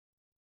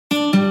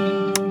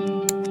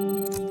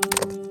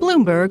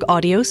Bloomberg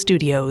Audio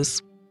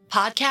Studios.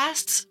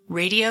 Podcasts,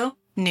 radio,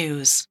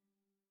 news.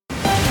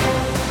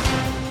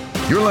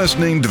 You're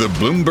listening to the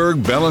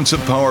Bloomberg Balance of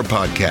Power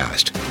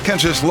podcast.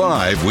 Catch us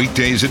live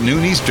weekdays at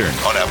noon Eastern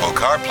on Apple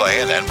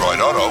CarPlay and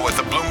Android Auto with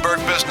the Bloomberg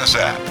Business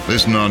app.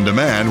 Listen on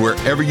demand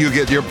wherever you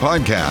get your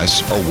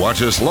podcasts or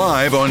watch us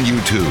live on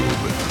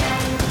YouTube.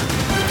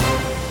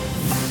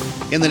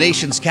 In the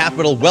nation's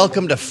capital,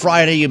 welcome to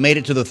Friday. You made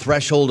it to the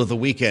threshold of the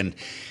weekend,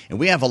 and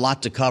we have a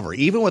lot to cover.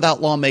 Even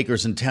without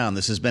lawmakers in town,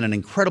 this has been an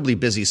incredibly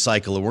busy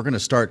cycle, and we're going to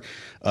start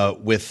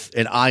with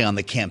an eye on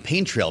the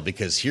campaign trail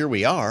because here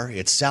we are.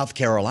 It's South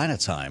Carolina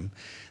time.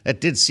 That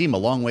did seem a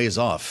long ways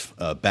off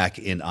back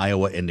in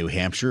Iowa and New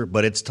Hampshire,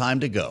 but it's time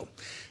to go.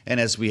 And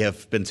as we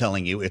have been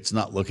telling you, it's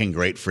not looking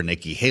great for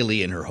Nikki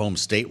Haley in her home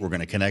state. We're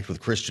going to connect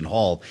with Christian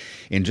Hall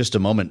in just a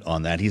moment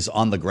on that. He's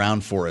on the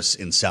ground for us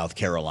in South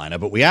Carolina.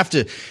 But we have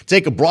to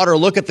take a broader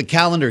look at the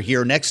calendar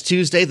here. Next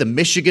Tuesday, the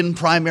Michigan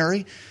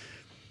primary.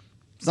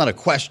 It's not a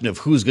question of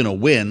who's going to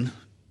win.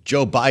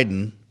 Joe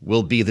Biden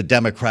will be the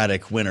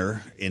Democratic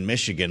winner in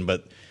Michigan,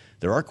 but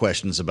there are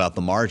questions about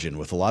the margin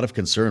with a lot of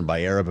concern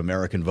by Arab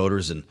American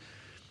voters in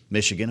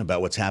Michigan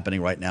about what's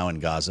happening right now in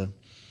Gaza.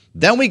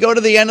 Then we go to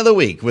the end of the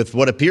week with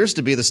what appears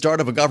to be the start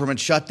of a government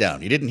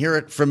shutdown. You didn't hear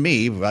it from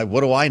me.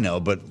 What do I know?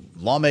 But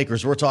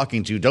lawmakers we're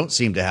talking to don't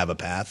seem to have a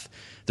path.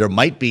 There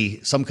might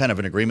be some kind of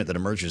an agreement that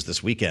emerges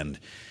this weekend,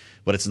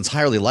 but it's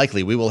entirely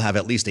likely we will have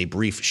at least a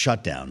brief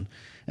shutdown.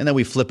 And then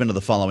we flip into the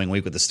following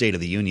week with the State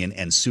of the Union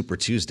and Super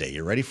Tuesday.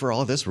 You ready for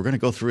all of this? We're going to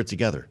go through it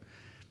together.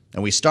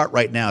 And we start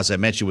right now, as I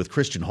mentioned, with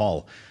Christian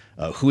Hall,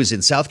 who is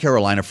in South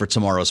Carolina for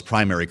tomorrow's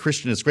primary.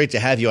 Christian, it's great to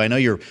have you. I know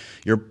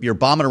you're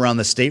bombing around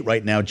the state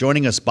right now,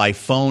 joining us by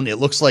phone. It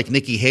looks like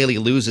Nikki Haley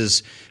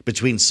loses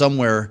between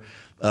 20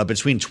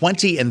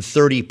 and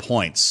 30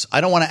 points. I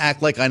don't want to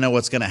act like I know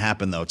what's going to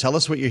happen, though. Tell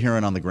us what you're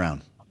hearing on the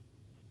ground.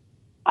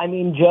 I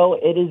mean, Joe,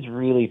 it is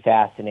really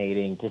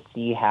fascinating to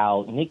see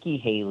how Nikki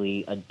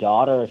Haley, a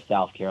daughter of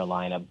South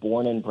Carolina,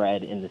 born and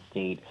bred in the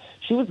state,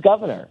 she was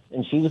governor,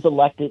 and she was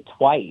elected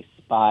twice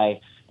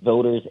by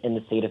voters in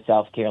the state of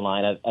South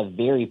Carolina, a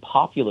very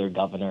popular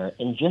governor,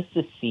 and just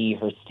to see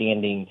her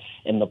standing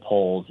in the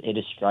polls, it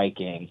is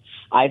striking.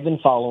 I've been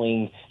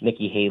following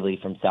Nikki Haley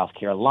from South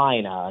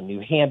Carolina,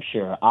 New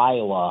Hampshire,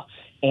 Iowa,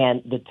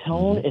 and the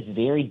tone is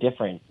very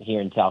different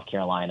here in South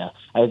Carolina.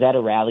 I was at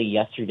a rally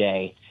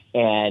yesterday,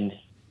 and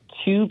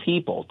two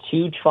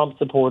Trump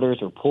supporters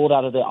were pulled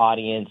out of the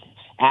audience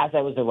as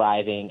I was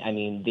arriving. I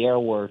mean, there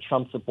were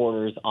Trump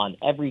supporters on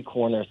every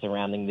corner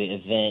surrounding the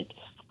event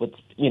with,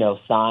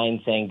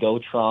 signs saying "Go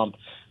Trump."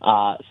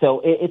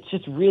 So it's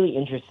just really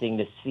interesting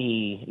to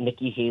see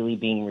Nikki Haley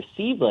being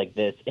received like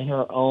this in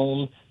her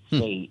own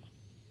state.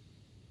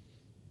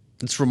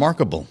 It's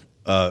remarkable.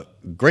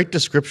 Great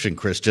description,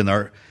 Christian.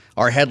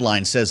 Our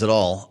headline says it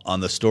all on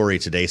the story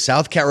today.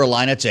 South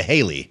Carolina to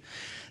Haley.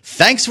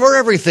 Thanks for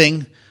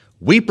everything.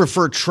 We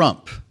prefer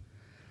Trump.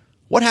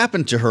 What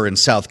happened to her in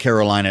South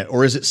Carolina,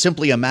 or is it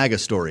simply a MAGA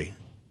story?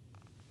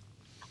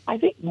 I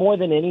think more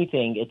than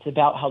anything, it's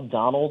about how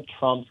Donald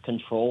Trump's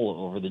control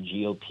over the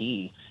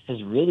GOP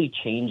has really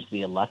changed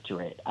the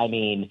electorate. I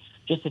mean,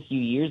 just a few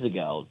years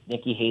ago,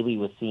 Nikki Haley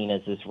was seen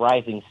as this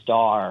rising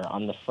star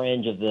on the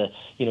fringe of the,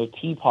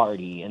 Tea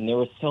Party, and there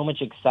was so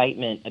much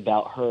excitement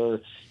about her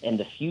and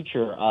the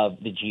future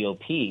of the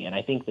GOP. And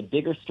I think the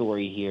bigger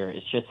story here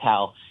is just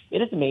how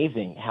it is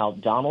amazing how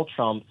Donald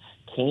Trump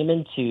came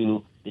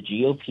into the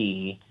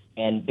GOP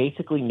and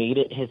basically made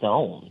it his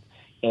own.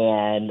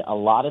 And a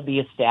lot of the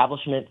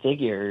establishment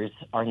figures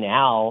are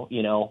now,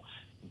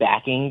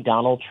 backing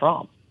Donald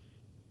Trump.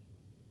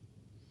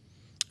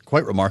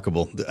 Quite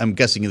remarkable. I'm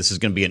guessing this is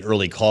going to be an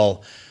early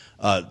call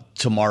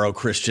tomorrow,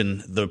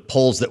 Christian. The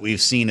polls that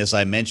we've seen, as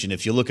I mentioned,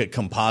 if you look at a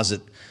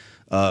composite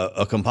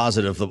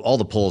of all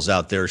the polls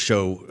out there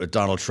show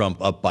Donald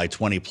Trump up by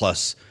 20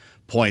 plus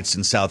points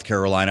in South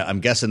Carolina. I'm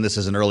guessing this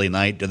is an early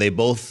night. Do they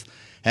both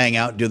hang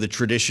out, do the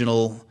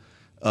traditional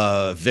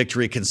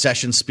victory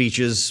concession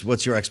speeches?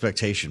 What's your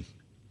expectation?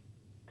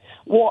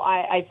 Well,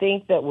 I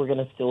think that we're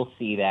going to still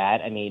see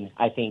that. I mean,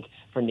 I think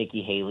for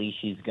Nikki Haley,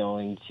 she's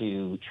going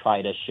to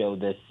try to show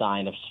this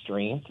sign of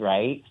strength,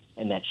 right?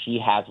 And that she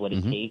has what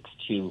it takes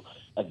to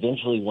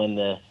eventually win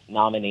the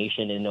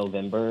nomination in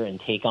November and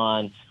take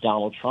on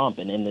Donald Trump.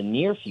 And in the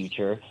near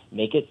future,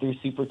 make it through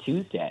Super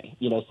Tuesday.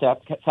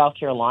 South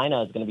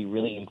Carolina is going to be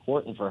really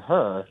important for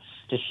her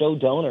to show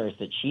donors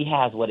that she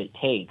has what it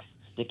takes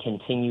to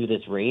continue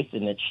this race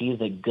and that she's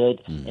a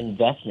good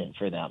investment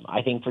for them.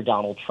 I think for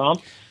Donald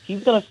Trump,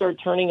 he's going to start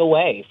turning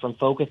away from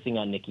focusing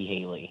on Nikki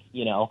Haley.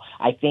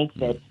 I think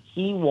that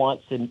he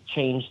wants to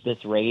change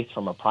this race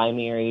from a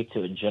primary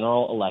to a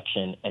general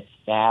election as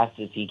fast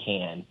as he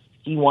can.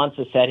 He wants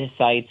to set his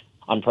sights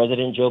on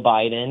President Joe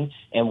Biden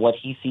and what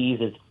he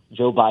sees as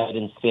Joe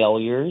Biden's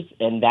failures,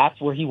 and that's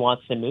where he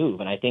wants to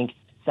move. And I think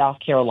South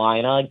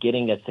Carolina,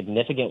 getting a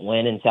significant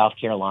win in South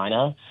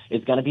Carolina,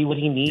 is going to be what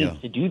he needs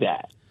to do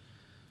that.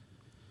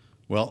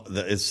 Well,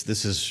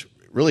 this is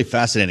Really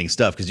fascinating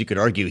stuff, because you could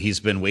argue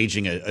he's been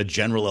waging a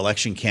general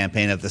election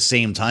campaign at the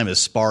same time as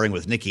sparring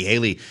with Nikki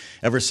Haley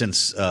ever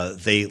since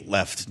they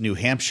left New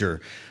Hampshire.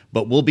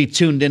 But we'll be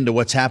tuned into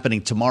what's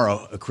happening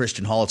tomorrow.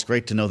 Christian Hall, it's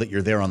great to know that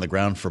you're there on the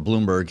ground for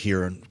Bloomberg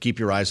here. And keep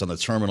your eyes on the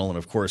terminal and,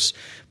 of course,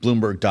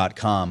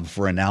 Bloomberg.com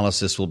for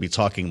analysis. We'll be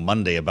talking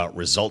Monday about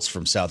results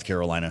from South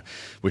Carolina,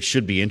 which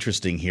should be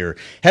interesting here.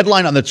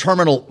 Headline on the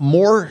terminal: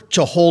 more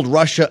to hold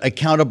Russia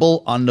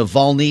accountable on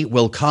Navalny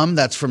will come.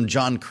 That's from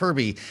John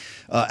Kirby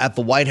at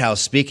the White House,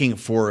 speaking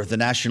for the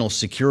national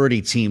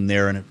security team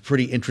there. And a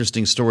pretty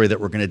interesting story that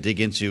we're going to dig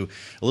into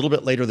a little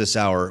bit later this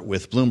hour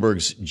with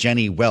Bloomberg's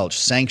Jenny Welch.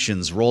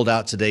 Sanctions rolled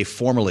out today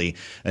formally,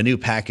 a new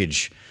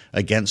package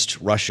against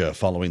Russia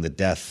following the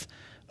death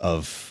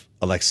of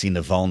Alexei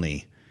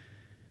Navalny.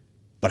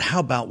 But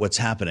how about what's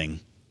happening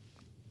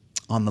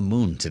on the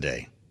moon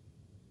today?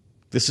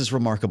 This is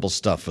remarkable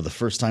stuff. For the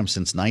first time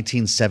since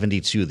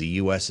 1972, the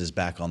U.S. is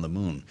back on the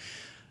moon.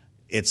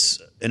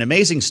 It's an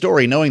amazing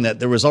story, knowing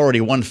that there was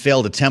already one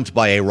failed attempt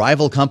by a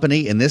rival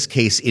company, in this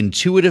case,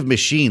 Intuitive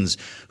Machines.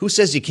 Who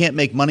says you can't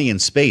make money in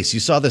space? You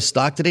saw this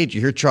stock today. Did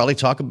you hear Charlie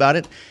talk about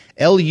it?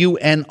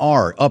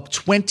 LUNR up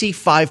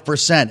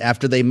 25%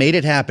 after they made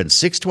it happen,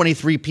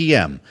 6:23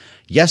 p.m.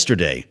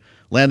 yesterday,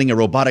 landing a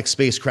robotic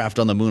spacecraft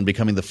on the moon,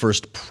 becoming the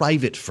first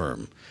private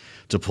firm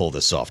to pull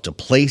this off, to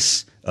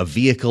place a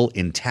vehicle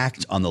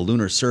intact on the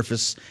lunar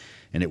surface,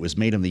 and it was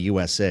made in the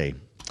USA.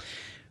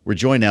 We're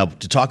joined now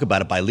to talk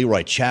about it by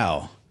Leroy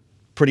Chiao.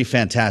 Pretty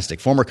fantastic.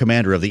 Former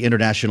commander of the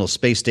International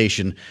Space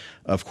Station.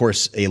 Of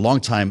course, a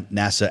longtime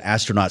NASA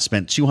astronaut,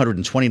 spent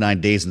 229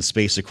 days in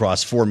space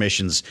across 4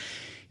 missions.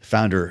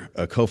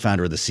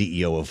 Co-founder, the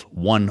CEO of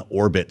One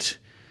Orbit.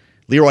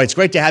 Leroy, it's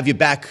great to have you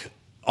back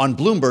on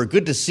Bloomberg.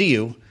 Good to see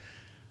you.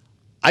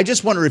 I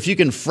just wonder if you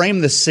can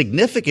frame the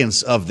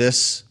significance of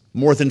this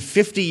more than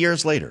 50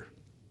 years later.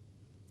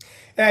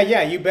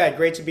 Yeah, you bet.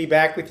 Great to be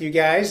back with you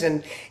guys.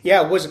 And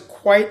yeah, it was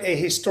quite a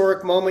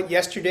historic moment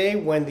yesterday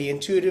when the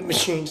Intuitive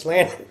Machines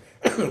lander,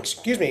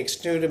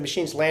 Intuitive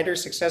Machines lander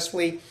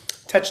successfully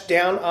touched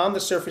down on the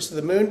surface of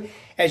the moon.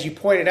 As you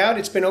pointed out,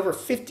 it's been over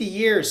 50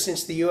 years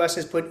since the U.S.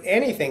 has put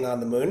anything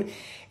on the moon.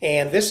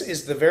 And this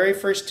is the very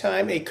first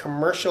time a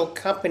commercial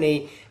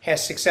company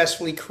has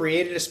successfully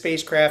created a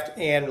spacecraft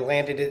and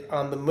landed it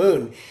on the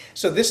moon.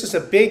 So this is a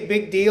big,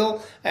 big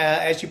deal.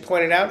 As you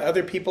pointed out,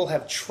 other people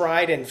have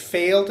tried and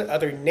failed.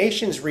 Other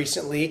nations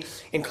recently,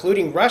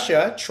 including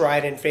Russia,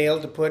 tried and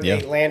failed to put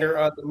a lander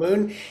on the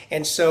moon.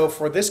 And so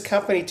for this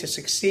company to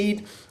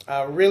succeed,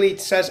 really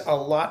says a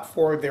lot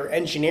for their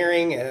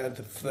engineering,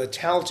 the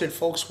talented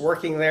folks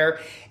working there,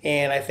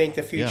 and I think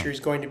the future is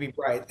going to be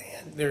bright.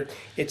 And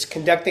it's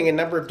conducting a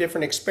number of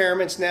different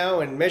experiments now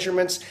and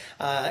measurements,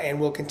 and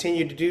will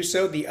continue to do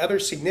so. The other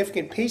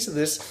significant piece of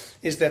this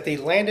is that they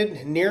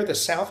landed near the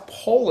south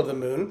pole of the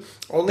moon.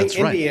 Only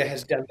India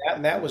has done that,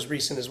 and that was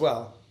recent as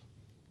well.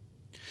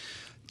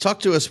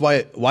 Talk to us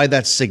why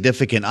that's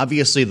significant.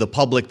 Obviously, the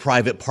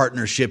public-private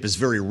partnership is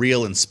very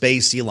real in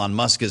space. Elon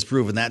Musk has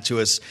proven that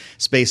to us.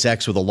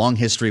 SpaceX, with a long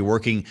history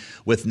working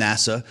with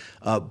NASA.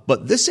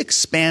 But this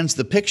expands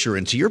the picture.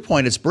 And to your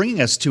point, it's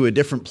bringing us to a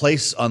different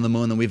place on the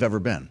moon than we've ever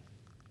been.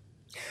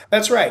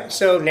 That's right.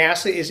 So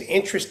NASA is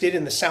interested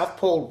in the South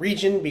Pole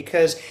region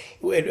because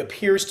it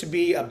appears to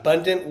be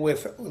abundant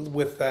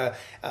with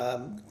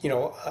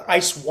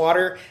ice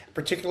water,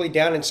 particularly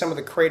down in some of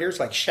the craters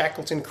like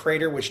Shackleton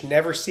Crater, which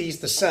never sees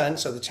the sun.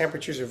 So the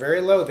temperatures are very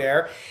low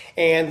there.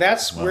 And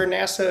that's where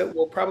NASA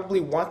will probably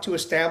want to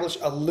establish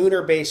a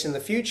lunar base in the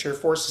future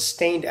for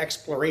sustained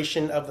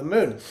exploration of the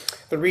moon.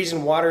 The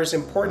reason water is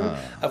important,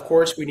 of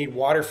course, we need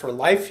water for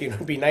life. You know,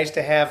 it'd be nice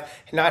to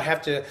not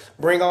have to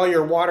bring all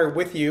your water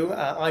with you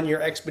on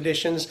your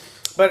expeditions.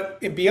 But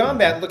beyond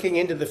that, looking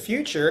into the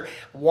future,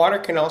 water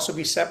can also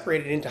be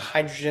separated into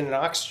hydrogen and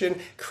oxygen,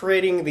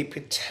 creating the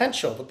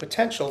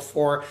potential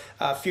for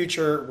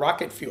future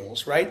rocket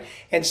fuels, right?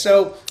 And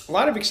so a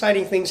lot of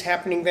exciting things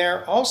happening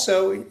there.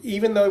 Also,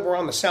 even though we're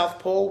on the South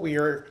Pole, we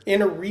are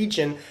in a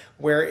region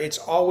where it's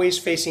always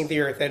facing the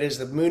Earth. That is,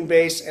 the moon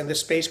base and the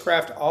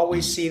spacecraft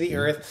always see the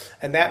Earth,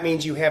 and that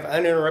means you have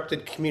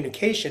uninterrupted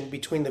communication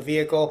between the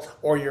vehicle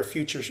or your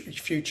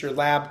future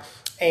lab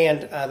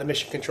and the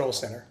Mission Control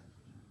Center.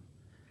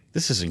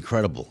 This is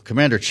incredible.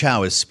 Commander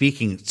Chiao is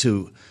speaking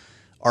to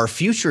our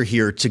future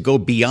here to go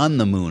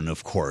beyond the moon,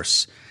 of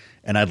course.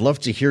 And I'd love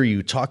to hear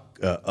you talk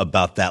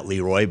about that,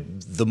 Leroy.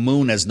 The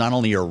moon as not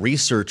only a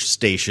research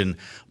station,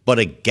 but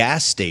a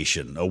gas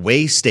station, a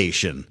way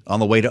station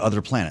on the way to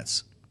other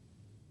planets.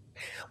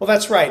 Well,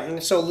 that's right.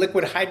 And so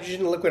liquid hydrogen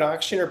and liquid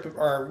oxygen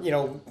are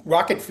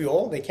rocket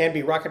fuel. They can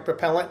be rocket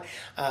propellant.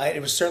 It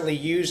was certainly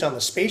used on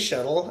the space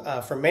shuttle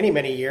for many,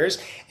 many years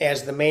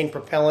as the main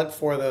propellant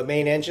for the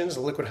main engines, the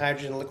liquid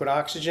hydrogen and liquid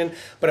oxygen.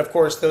 But of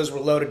course, those were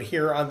loaded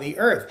here on the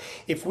Earth.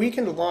 If we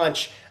can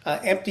launch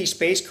empty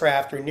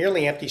spacecraft or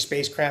nearly empty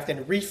spacecraft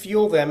and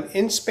refuel them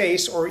in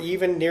space or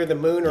even near the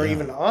moon or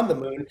even on the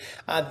moon,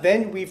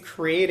 then we've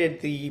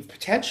created the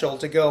potential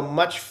to go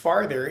much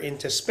farther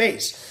into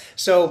space.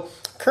 So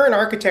current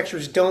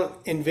architectures don't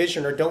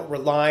envision or don't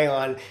rely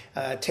on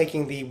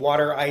taking the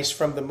water ice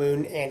from the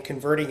moon and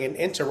converting it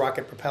into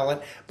rocket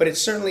propellant, but it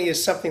certainly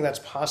is something that's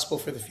possible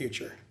for the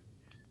future.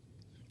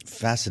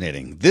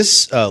 Fascinating.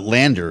 This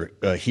lander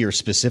here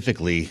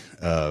specifically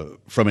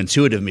from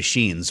Intuitive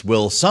Machines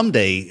will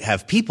someday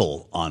have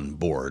people on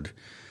board.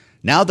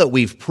 Now that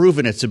we've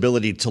proven its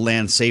ability to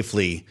land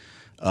safely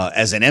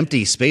as an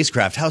empty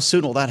spacecraft, how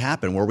soon will that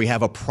happen where we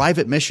have a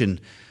private mission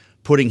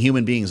putting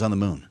human beings on the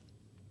moon?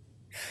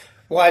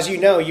 Well, as you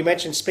know, you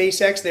mentioned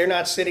SpaceX. They're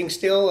not sitting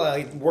still,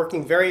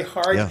 working very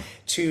hard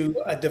to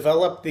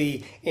develop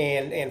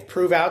and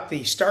prove out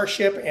the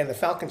Starship and the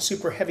Falcon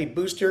Super Heavy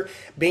booster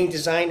being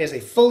designed as a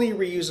fully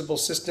reusable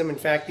system. In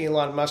fact,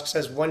 Elon Musk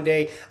says one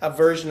day a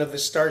version of the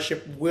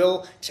Starship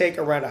will take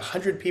around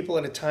 100 people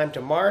at a time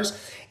to Mars.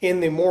 In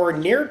the more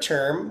near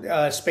term,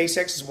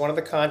 SpaceX is one of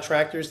the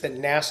contractors that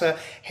NASA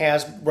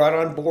has brought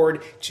on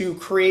board to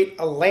create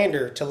a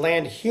lander to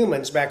land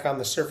humans back on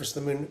the surface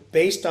of the moon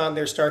based on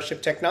their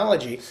Starship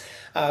technology.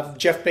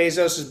 Jeff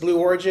Bezos' Blue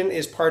Origin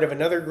is part of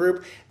another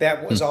group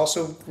that was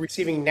also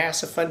receiving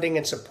NASA funding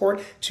and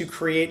support to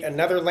create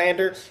another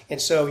lander.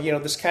 And so,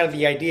 this kind of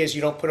the idea is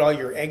you don't put all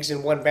your eggs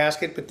in one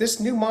basket. But this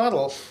new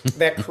model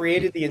that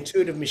created the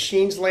Intuitive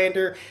Machines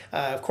lander,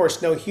 of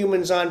course, no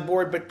humans on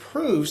board, but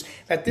proves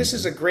that this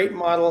is a great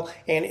model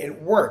and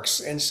it works.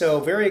 And so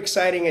very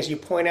exciting, as you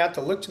point out,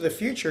 to look to the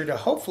future to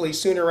hopefully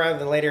sooner rather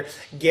than later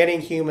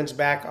getting humans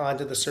back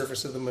onto the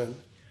surface of the moon.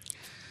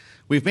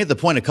 We've made the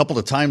point a couple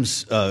of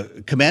times,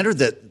 Commander,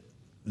 that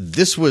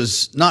this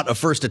was not a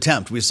first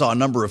attempt. We saw a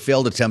number of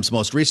failed attempts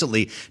most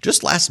recently,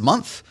 just last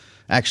month.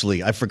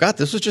 Actually, I forgot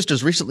this was just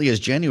as recently as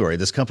January.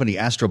 This company,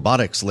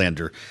 Astrobotics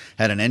lander,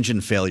 had an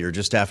engine failure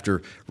just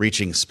after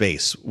reaching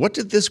space. What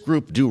did this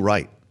group do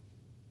right?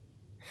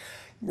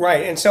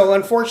 Right. And so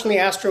unfortunately,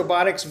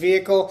 Astrobotics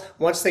vehicle,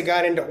 once they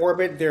got into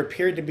orbit, there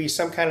appeared to be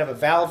some kind of a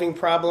valving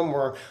problem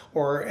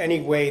or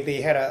anyway,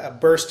 they had a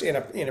burst in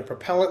a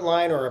propellant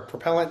line or a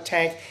propellant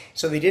tank.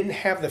 So they didn't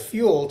have the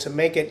fuel to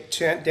make it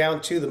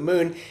down to the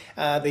moon.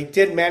 They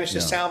did manage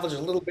to salvage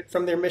a little bit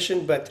from their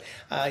mission, but,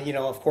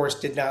 of course,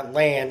 did not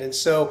land. And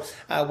so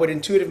what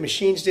Intuitive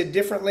Machines did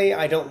differently,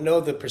 I don't know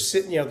the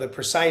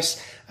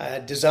precise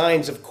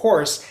designs, of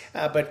course,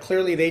 but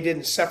clearly they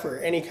didn't suffer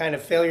any kind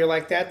of failure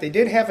like that. They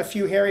did have a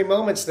few hairy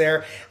moments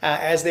there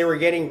as they were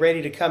getting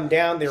ready to come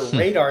down. Their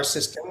radar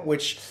system,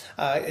 which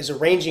is a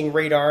ranging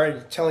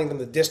radar telling them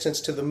the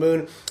distance to the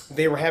moon,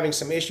 they were having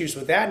some issues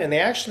with that, and they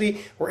actually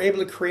were able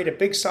to create a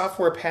big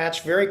software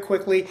patch very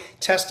quickly,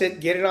 test it,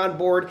 get it on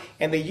board,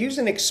 and they used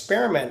an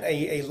experiment,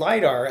 a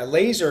LiDAR, a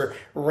laser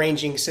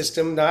ranging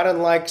system, not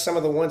unlike some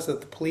of the ones that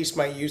the police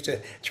might use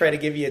to try to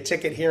give you a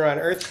ticket here on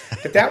Earth.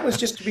 But that was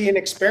just to be an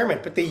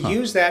experiment. But they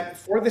used that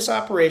for this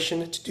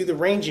operation to do the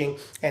ranging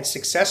and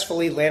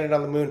successfully landed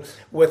on the moon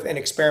with an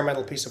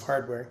experimental piece of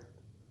hardware.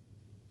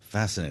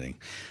 Fascinating.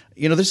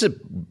 There's a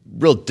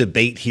real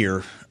debate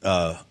here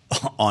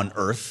on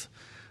Earth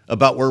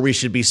about where we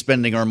should be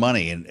spending our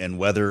money and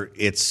whether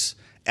it's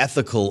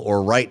ethical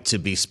or right to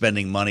be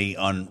spending money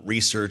on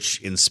research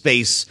in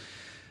space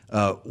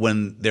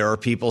when there are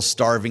people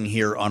starving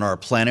here on our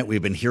planet.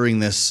 We've been hearing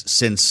this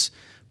since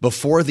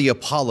before the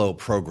Apollo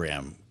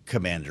program,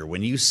 Commander.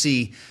 When you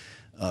see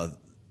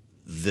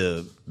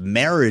the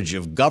marriage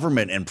of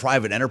government and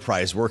private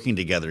enterprise working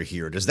together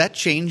here, does that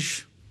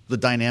change the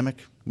dynamic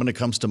when it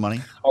comes to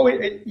money? Oh,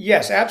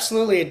 yes,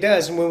 absolutely it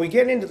does. And when we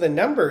get into the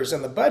numbers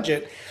and the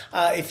budget,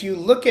 if you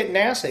look at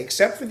NASA,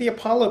 except for the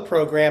Apollo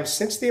program,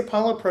 since the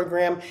Apollo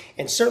program,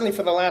 and certainly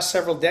for the last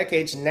several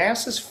decades,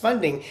 NASA's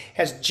funding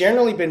has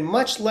generally been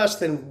much less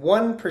than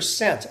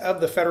 1%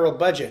 of the federal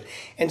budget.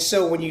 And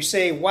so when you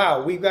say,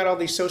 wow, we've got all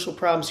these social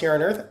problems here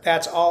on Earth,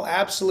 that's all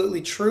absolutely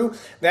true.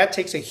 That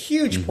takes a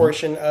huge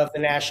portion of the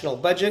national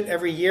budget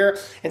every year.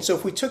 And so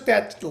if we took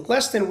that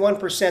less than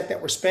 1% that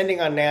we're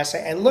spending on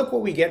NASA, and look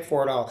what we get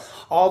for it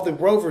all the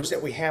rovers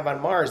that we have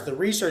on Mars, the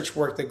research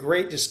work, the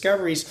great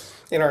discoveries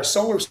in our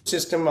solar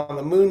system on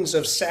the moons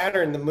of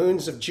Saturn, the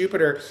moons of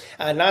Jupiter,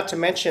 not to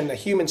mention the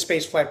human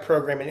spaceflight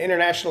program, an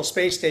International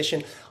Space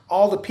Station,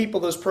 all the people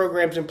those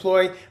programs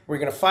employ, we're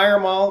going to fire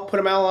them all, put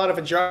them all out of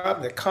a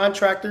job. The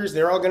contractors,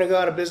 they're all going to go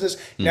out of business.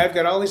 Now I've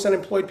got all these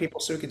unemployed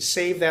people, so we could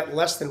save that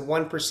less than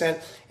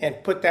 1%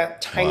 and put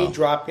that tiny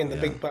drop in the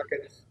big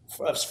bucket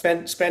of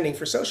spending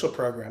for social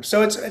programs.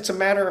 So it's a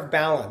matter of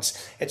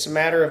balance. It's a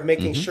matter of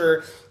making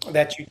sure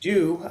that you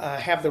do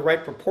have the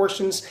right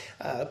proportions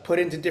put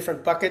into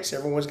different buckets.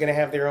 Everyone's going to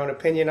have their own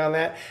opinion on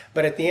that.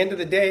 But at the end of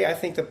the day, I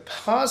think the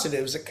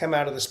positives that come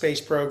out of the space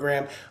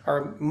program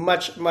are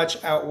much,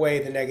 much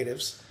outweigh the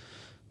negatives.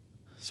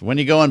 So when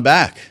are you going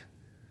back?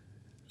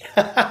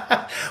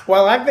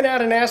 Well, I've been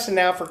out of NASA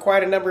now for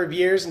quite a number of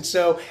years, and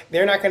so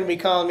they're not going to be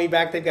calling me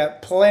back. They've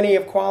got plenty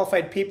of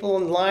qualified people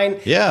in line,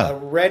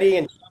 ready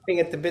and chomping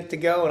at the bit to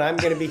go, and I'm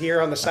going to be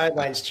here on the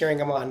sidelines cheering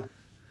them on.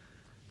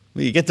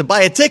 Well, you get to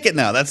buy a ticket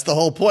now. That's the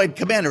whole point.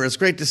 Commander, it's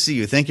great to see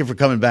you. Thank you for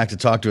coming back to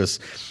talk to us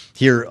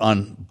here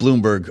on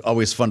Bloomberg.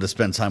 Always fun to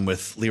spend time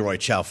with Leroy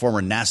Chiao,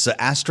 former NASA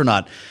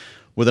astronaut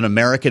with an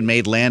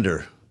American-made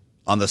lander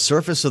on the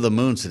surface of the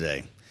moon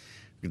today.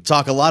 We can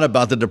talk a lot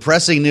about the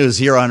depressing news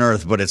here on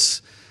Earth, but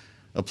it's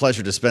a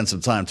pleasure to spend some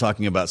time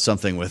talking about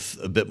something with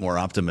a bit more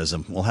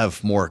optimism. We'll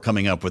have more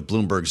coming up with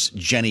Bloomberg's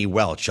Jenny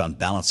Welch on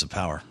Balance of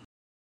Power.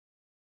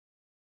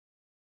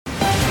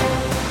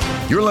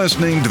 You're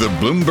listening to the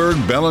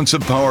Bloomberg Balance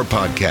of Power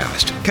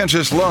podcast. Catch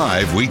us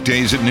live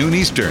weekdays at noon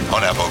Eastern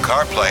on Apple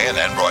CarPlay and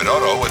Android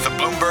Auto with the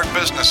Bloomberg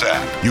Business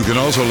app. You can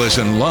also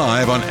listen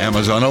live on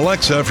Amazon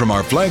Alexa from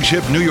our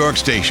flagship New York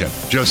station.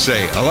 Just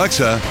say,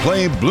 Alexa,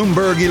 play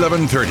Bloomberg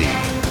 1130.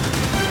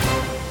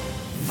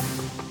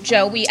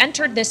 Joe, we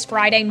entered this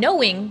Friday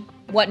knowing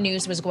what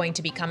news was going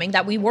to be coming,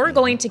 that we were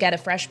going to get a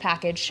fresh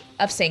package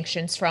of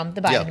sanctions from the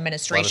Biden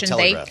administration.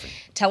 They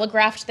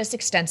telegraphed this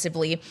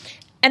extensively.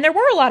 And there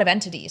were a lot of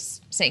entities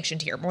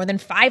sanctioned here, more than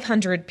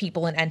 500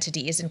 people and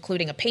entities,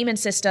 including a payment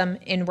system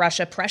in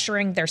Russia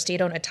pressuring their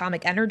state-owned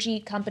atomic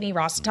energy company,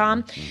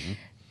 Rosatom. Mm-hmm.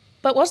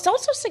 But what's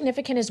also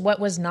significant is what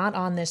was not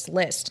on this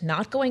list,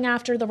 not going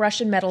after the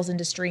Russian metals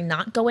industry,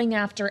 not going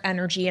after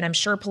energy, and I'm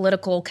sure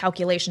political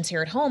calculations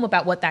here at home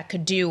about what that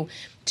could do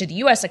to the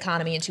U.S.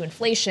 economy and to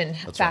inflation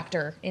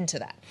factor into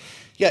that.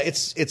 Yeah,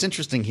 it's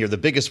interesting here. The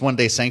biggest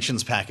one-day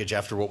sanctions package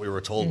after what we were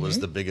told was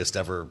the biggest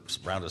ever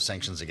round of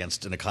sanctions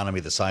against an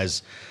economy the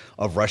size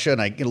of Russia.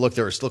 And look,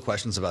 there are still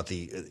questions about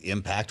the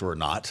impact or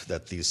not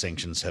that these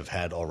sanctions have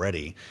had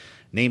already.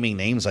 Naming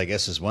names, I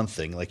guess, is one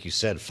thing. Like you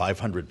said,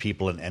 500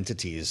 people and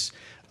entities,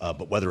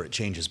 but whether it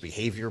changes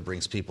behavior,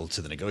 brings people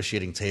to the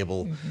negotiating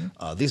table,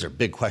 these are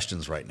big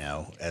questions right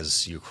now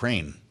as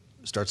Ukraine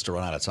starts to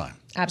run out of time.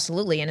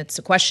 Absolutely. And it's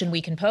a question we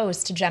can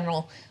pose to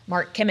General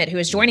Mark Kimmett, who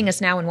is joining us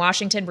now in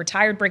Washington,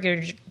 retired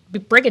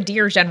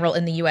Brigadier General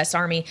in the U.S.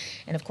 Army,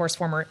 and of course,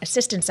 former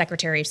Assistant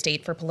Secretary of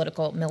State for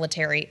Political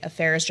Military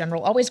Affairs.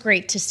 General, always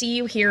great to see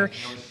you here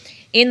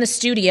in the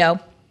studio.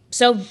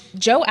 So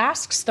Joe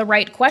asks the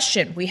right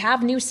question. We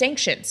have new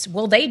sanctions.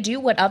 Will they do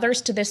what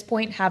others to this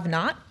point have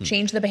not?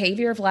 Change the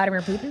behavior of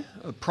Vladimir Putin?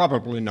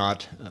 Probably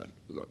not.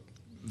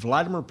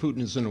 Vladimir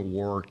Putin is in a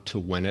war to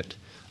win it.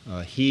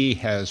 He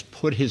has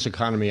put his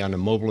economy on a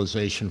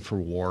mobilization for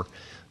war.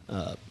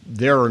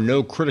 There are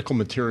no critical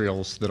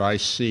materials that I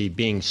see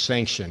being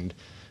sanctioned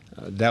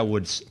that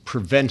would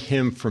prevent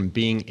him from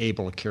being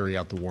able to carry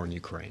out the war in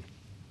Ukraine.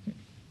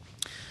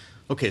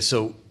 Okay,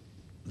 so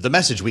the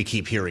message we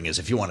keep hearing is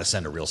if you want to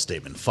send a real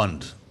statement,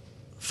 fund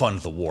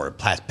the war,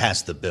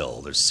 pass the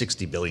bill. There's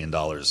 $60 billion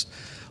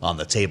on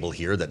the table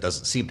here that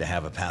doesn't seem to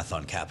have a path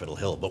on Capitol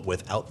Hill. But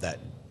without that,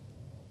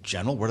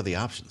 General, what are the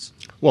options?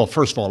 Well,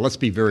 first of all, let's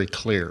be very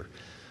clear.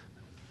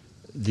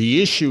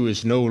 The issue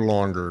is no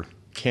longer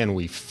can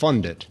we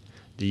fund it.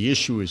 The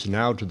issue is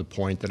now to the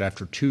point that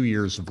after 2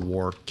 years of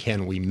war,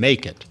 can we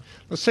make it?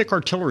 Let's take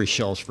artillery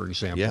shells, for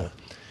example. Yeah.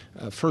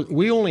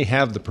 We only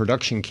have the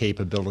production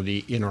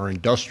capability in our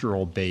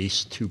industrial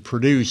base to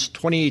produce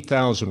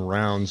 28,000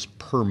 rounds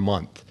per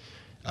month.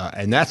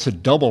 And that's a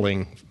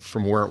doubling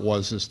from where it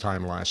was this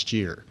time last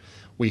year.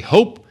 We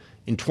hope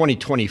in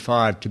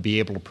 2025 to be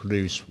able to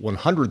produce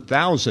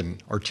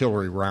 100,000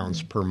 artillery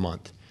rounds per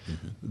month.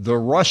 The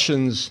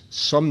Russians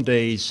some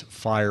days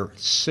fire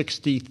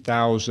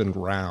 60,000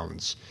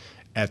 rounds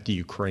at the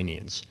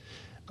Ukrainians.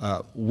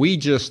 We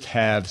just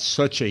have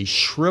such a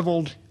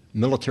shriveled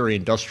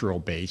military-industrial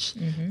base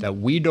that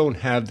we don't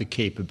have the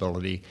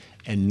capability,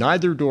 and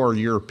neither do our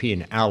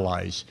European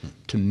allies,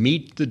 to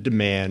meet the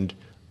demand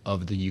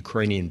of the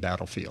Ukrainian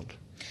battlefield.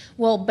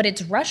 Well, but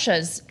it's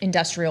Russia's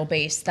industrial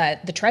base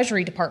that the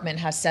Treasury Department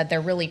has said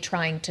they're really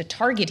trying to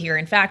target here.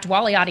 In fact,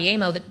 Wally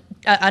Adeyemo, the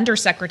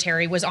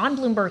undersecretary, was on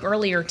Bloomberg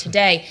earlier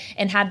today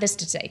and had this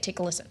to say. Take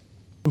a listen.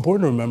 It's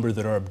important to remember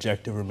that our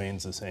objective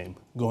remains the same,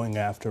 going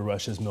after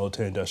Russia's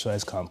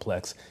military-industrialized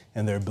complex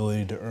and their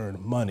ability to earn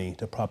money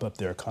to prop up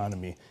their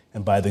economy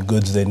and buy the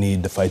goods they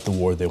need to fight the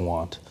war they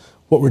want.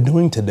 What we're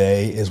doing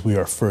today is we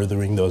are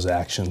furthering those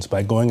actions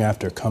by going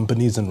after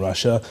companies in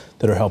Russia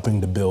that are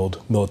helping to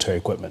build military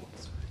equipment.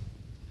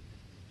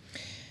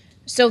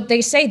 So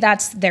they say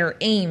that's their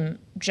aim,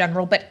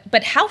 General,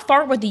 but how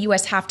far would the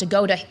U.S. have to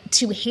go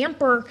to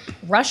hamper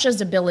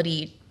Russia's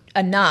ability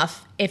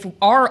enough if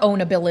our own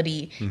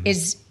ability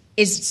is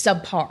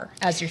subpar,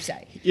 as you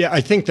say? Yeah,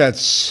 I think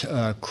that's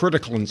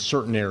critical in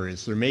certain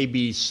areas. There may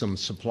be some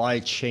supply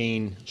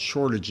chain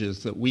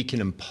shortages that we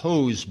can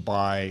impose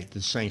by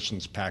the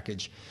sanctions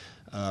package,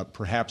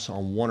 perhaps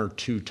on one or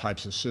two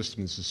types of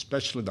systems,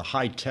 especially the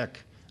high-tech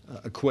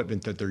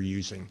equipment that they're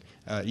using.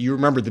 You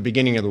remember at the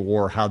beginning of the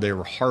war how they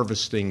were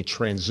harvesting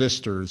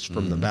transistors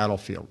from the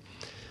battlefield.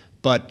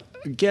 But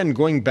again,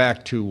 going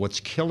back to what's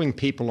killing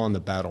people on the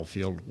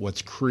battlefield,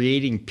 what's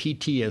creating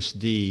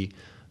PTSD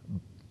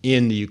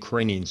in the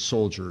Ukrainian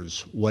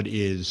soldiers, what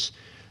is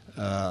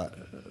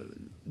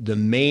the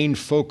main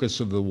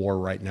focus of the war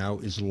right now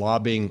is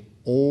lobbing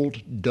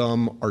old,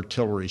 dumb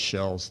artillery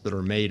shells that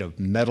are made of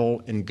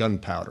metal and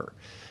gunpowder.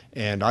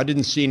 And I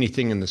didn't see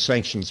anything in the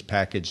sanctions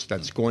package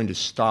that's going to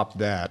stop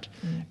that.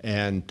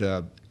 And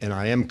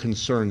I am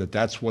concerned that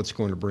that's what's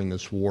going to bring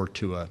this war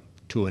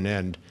to an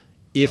end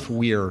if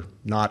we are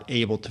not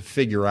able to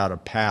figure out a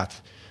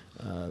path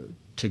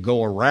to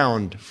go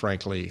around,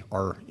 frankly,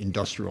 our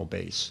industrial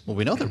base. Well,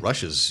 we know that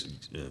Russia's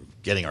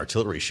getting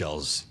artillery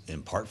shells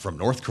in part from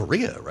North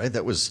Korea, right?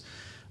 That was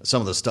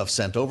some of the stuff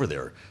sent over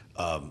there.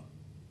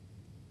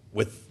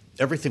 With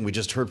everything we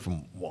just heard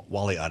from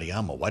Wally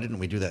Adeyemo, why didn't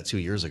we do that 2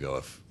 years ago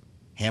if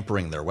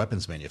hampering their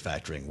weapons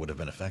manufacturing would have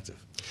been effective?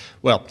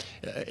 Well,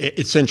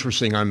 it's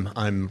interesting.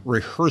 I'm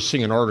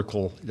rehearsing an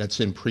article that's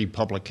in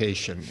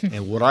pre-publication,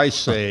 and what I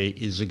say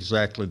is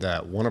exactly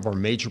that. One of our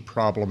major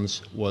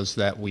problems was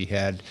that we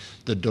had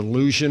the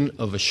delusion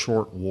of a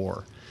short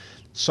war.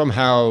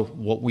 Somehow,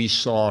 what we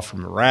saw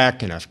from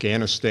Iraq and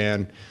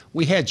Afghanistan,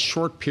 we had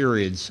short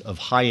periods of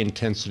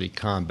high-intensity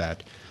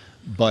combat,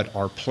 but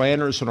our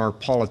planners and our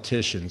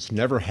politicians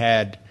never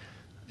had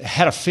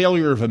a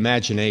failure of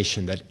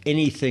imagination that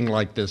anything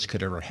like this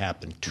could ever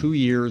happen. 2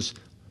 years,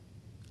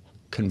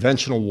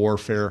 conventional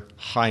warfare,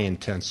 high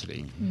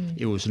intensity.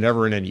 It was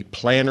never in any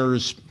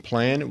planner's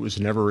plan. It was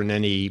never in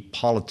any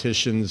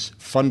politician's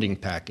funding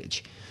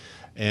package.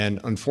 And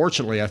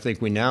unfortunately, I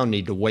think we now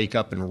need to wake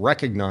up and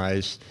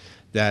recognize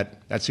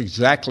that that's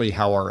exactly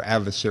how our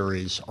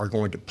adversaries are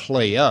going to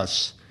play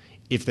us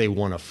if they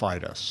want to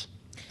fight us.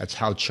 That's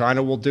how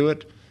China will do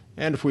it.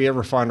 And if we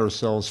ever find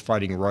ourselves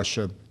fighting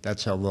Russia,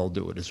 that's how they'll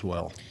do it as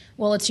well.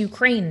 Well, it's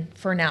Ukraine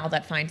for now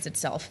that finds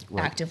itself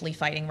actively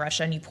fighting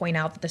Russia. And you point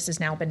out that this has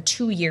now been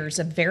 2 years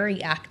of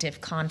very active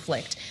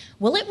conflict.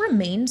 Will it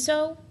remain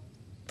so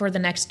for the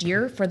next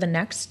year, for the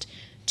next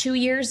 2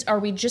 years? Are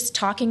we just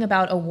talking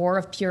about a war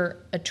of pure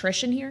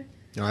attrition here?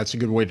 No, that's a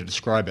good way to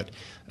describe it.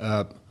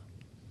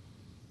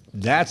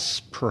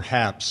 That's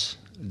perhaps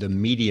the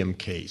medium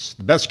case.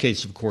 The best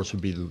case, of course,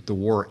 would be the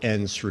war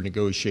ends through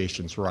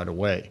negotiations right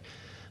away.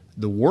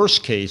 The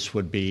worst case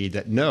would be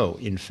that no,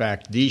 in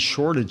fact, these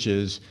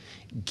shortages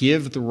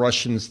give the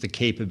Russians the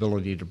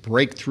capability to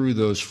break through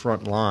those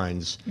front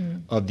lines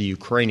of the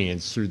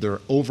Ukrainians through their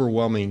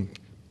overwhelming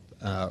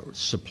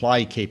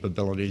supply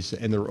capabilities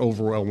and their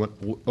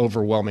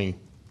overwhelming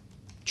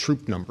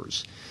troop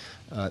numbers.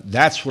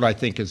 That's what I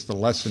think is the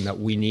lesson that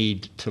we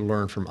need to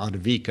learn from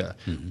Advika,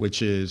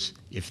 which is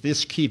if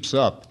this keeps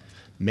up,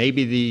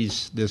 maybe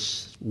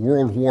this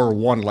World War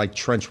I like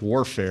trench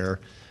warfare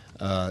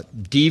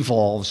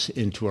devolves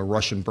into a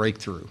Russian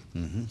breakthrough.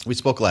 We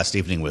spoke last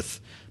evening with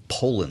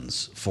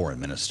Poland's foreign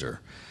minister,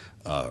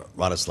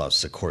 Radoslaw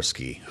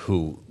Sikorski,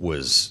 who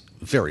was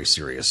very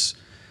serious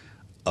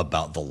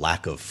about the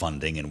lack of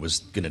funding and was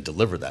going to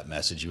deliver that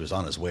message. He was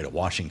on his way to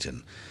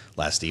Washington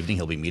last evening.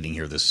 He'll be meeting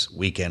here this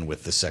weekend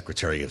with the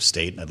Secretary of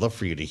State. And I'd love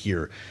for you to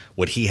hear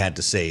what he had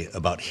to say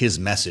about his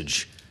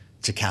message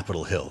to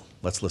Capitol Hill.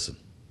 Let's listen.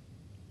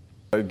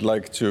 I'd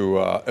like to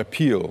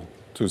appeal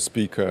to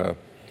Speaker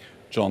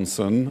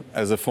Johnson,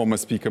 as a former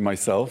speaker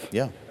myself,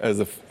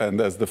 and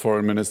as the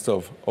foreign minister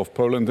of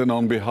Poland, and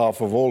on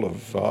behalf of all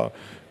of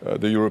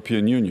the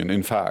European Union.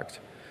 In fact,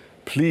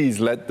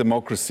 please let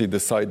democracy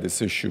decide this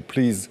issue.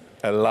 Please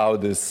allow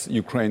this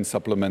Ukraine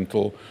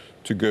supplemental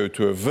to go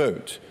to a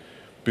vote,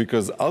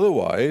 because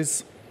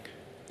otherwise,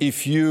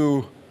 if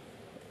you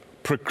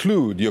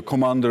preclude your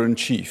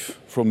commander-in-chief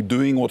from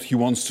doing what he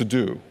wants to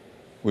do,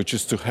 which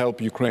is to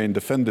help Ukraine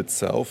defend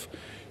itself,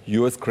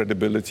 U.S.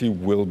 credibility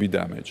will be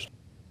damaged.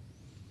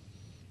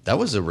 That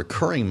was a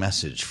recurring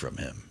message from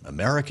him,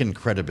 American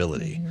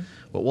credibility.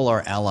 What will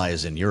our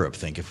allies in Europe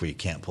think if we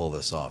can't pull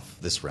this off,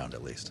 this round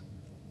at least?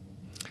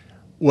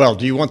 Well,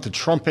 do you want the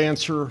Trump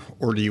answer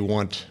or do you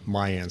want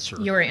my answer?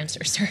 Your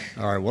answer, sir.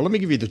 All right, well, let me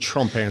give you the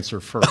Trump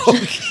answer first.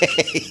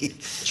 Okay.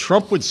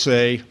 Trump would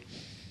say,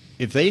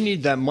 if they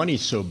need that money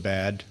so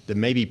bad, then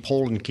maybe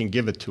Poland can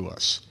give it to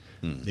us.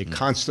 The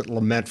constant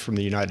lament from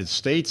the United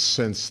States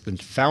since the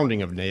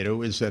founding of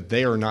NATO is that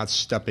they are not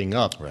stepping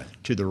up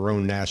to their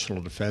own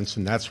national defense,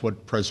 and that's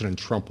what President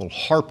Trump will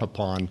harp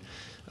upon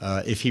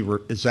if he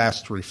is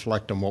asked to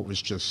reflect on what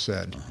was just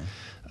said.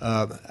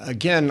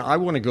 Again, I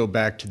want to go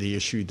back to the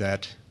issue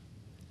that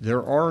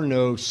there are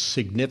no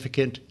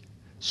significant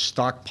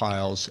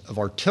stockpiles of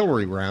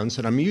artillery rounds,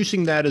 and I'm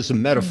using that as a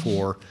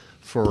metaphor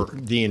for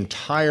the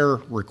entire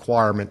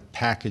requirement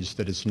package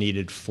that is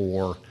needed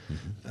for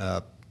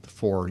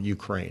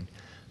Ukraine.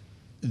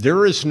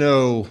 There is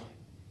no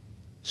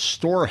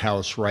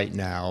storehouse right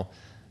now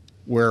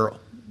where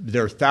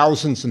there are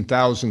thousands and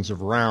thousands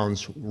of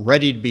rounds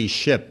ready to be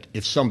shipped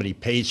if somebody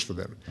pays for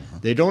them.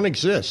 They don't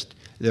exist.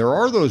 There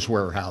are those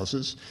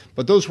warehouses,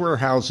 but those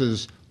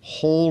warehouses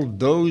hold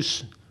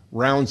those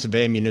rounds of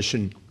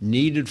ammunition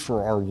needed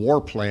for our war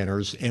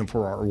planners and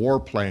for our war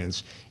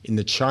plans in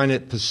the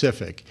China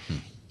Pacific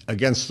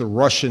against the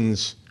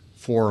Russians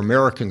for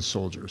American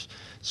soldiers.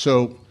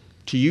 So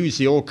to use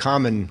the old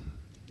common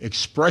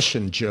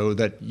expression, Joe,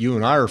 that you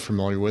and I are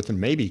familiar with, and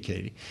maybe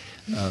Katie,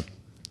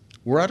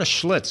 we're out of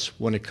Schlitz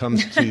when it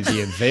comes to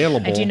the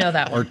available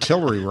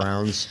artillery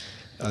rounds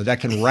that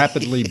can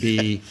rapidly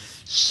be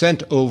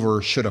sent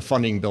over should a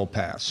funding bill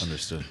pass.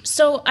 Understood.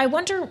 So I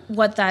wonder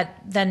what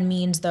that then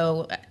means,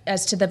 though,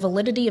 as to the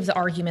validity of the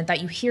argument that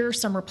you hear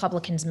some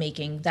Republicans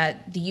making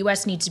that the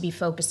U.S. needs to be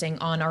focusing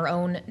on our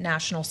own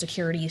national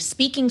security,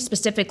 speaking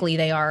specifically,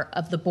 they are,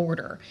 of the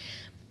border.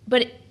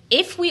 But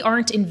if we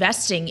aren't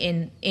investing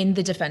in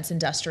the defense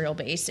industrial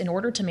base in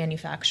order to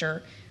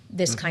manufacture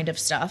this kind of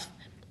stuff,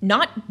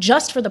 not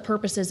just for the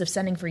purposes of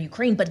sending for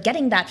Ukraine, but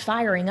getting that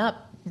firing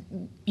up,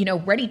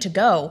 ready to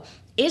go,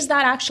 is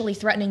that actually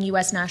threatening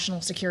U.S.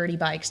 national security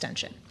by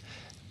extension?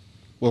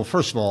 Well,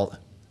 first of all,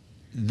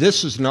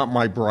 this is not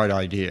my bright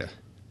idea.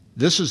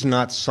 This is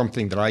not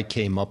something that I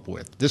came up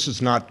with. This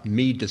is not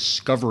me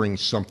discovering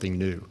something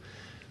new.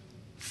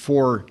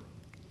 For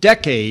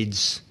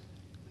decades,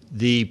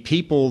 the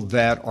people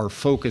that are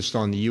focused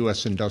on the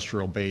U.S.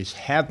 industrial base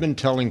have been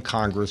telling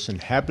Congress and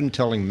have been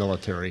telling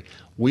military,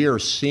 we are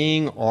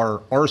seeing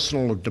our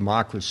arsenal of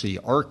democracy,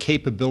 our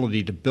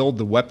capability to build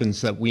the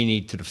weapons that we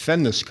need to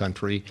defend this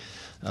country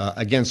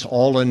against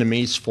all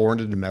enemies, foreign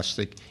and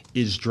domestic,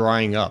 is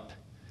drying up.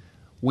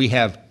 We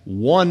have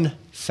one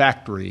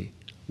factory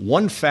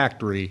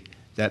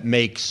that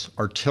makes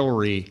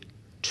artillery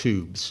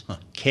tubes,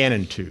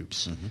 cannon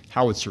tubes,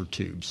 howitzer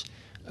tubes.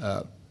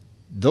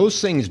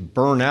 Those things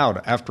burn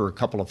out after a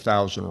couple of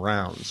thousand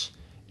rounds.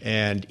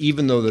 And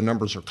even though the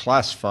numbers are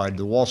classified,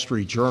 the Wall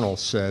Street Journal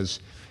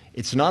says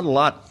it's not a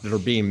lot that are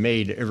being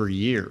made every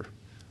year.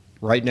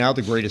 Right now,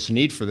 the greatest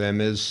need for them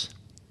is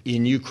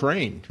in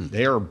Ukraine.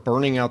 They are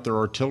burning out their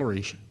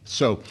artillery.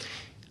 So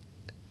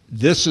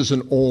this is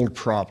an old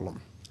problem.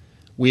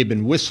 We have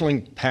been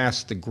whistling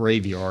past the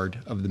graveyard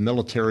of the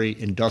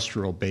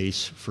military-industrial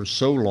base for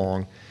so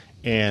long,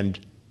 and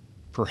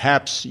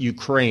perhaps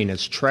Ukraine,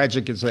 as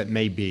tragic as that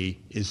may be,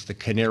 is the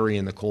canary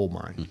in the coal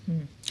mine.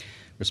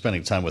 We're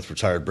spending time with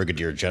retired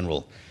Brigadier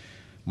General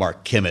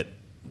Mark Kimmett.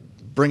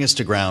 Bring us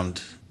to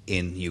ground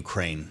in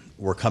Ukraine.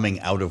 We're coming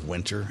out of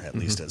winter, at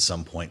least at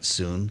some point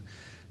soon.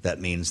 That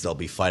means they'll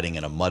be fighting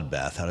in a mud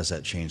bath. How does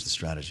that change the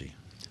strategy?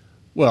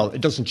 Well,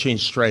 it doesn't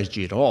change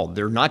strategy at all.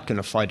 They're not going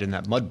to fight in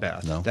that mud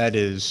bath. No. That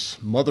is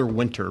Mother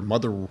Winter.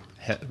 Mother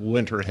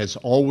Winter has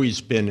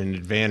always been an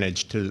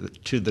advantage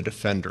to the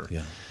defender.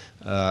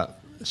 Yeah.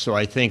 So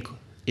I think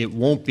it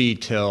won't be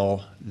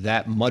till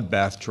that mud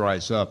bath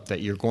dries up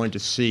that you're going to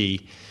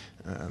see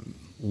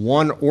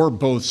one or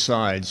both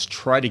sides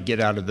try to get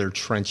out of their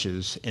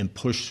trenches and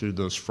push through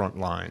those front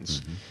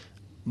lines.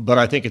 But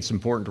I think it's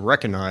important to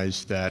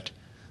recognize that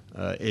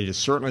it is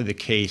certainly the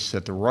case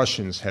that the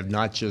Russians have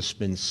not just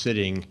been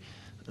sitting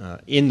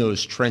in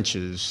those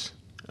trenches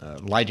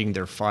lighting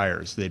their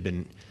fires. They've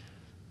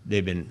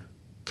been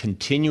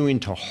continuing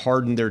to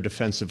harden their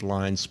defensive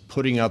lines,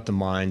 putting out the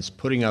mines,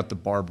 putting out the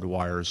barbed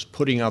wires,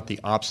 putting out the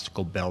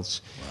obstacle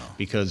belts,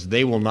 because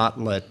they will not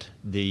let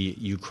the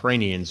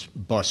Ukrainians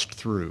bust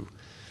through.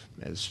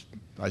 As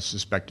I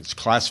suspect it's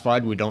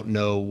classified, we don't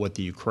know what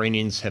the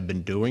Ukrainians have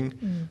been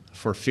doing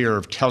for fear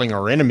of telling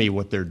our enemy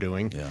what they're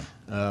doing.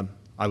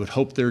 I would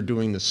hope they're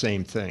doing the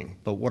same thing.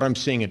 But what I'm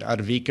seeing at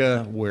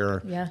Avdiivka,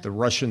 where the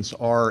Russians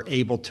are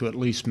able to at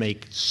least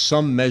make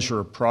some measure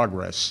of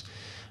progress,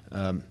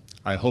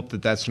 I hope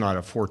that that's not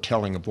a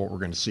foretelling of what we're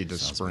going to see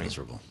this spring.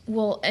 Miserable.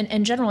 Well,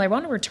 and General, I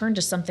want to return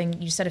to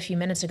something you said a few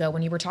minutes ago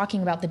when you were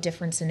talking about the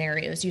different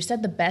scenarios. You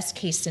said the best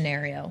case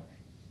scenario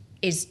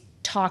is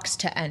talks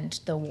to end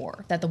the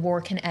war, that the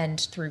war can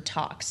end through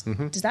talks.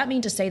 Does that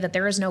mean to say that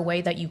there is no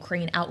way that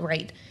Ukraine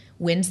outright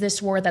wins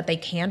this war, that they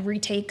can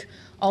retake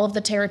all of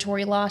the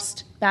territory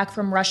lost back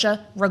from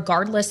Russia,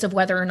 regardless of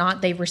whether or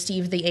not they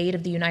receive the aid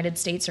of the United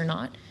States or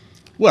not?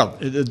 Well,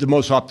 the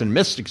most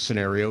optimistic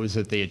scenario is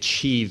that they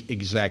achieve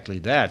exactly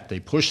that.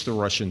 They push the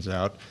Russians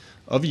out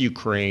of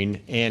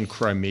Ukraine and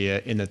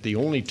Crimea, and that the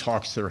only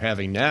talks they're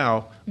having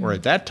now, or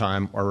at that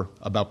time, are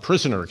about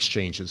prisoner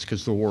exchanges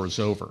because the war is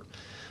over.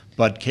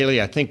 But,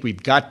 Kayleigh, I think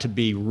we've got to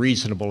be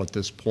reasonable at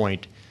this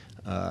point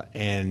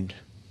and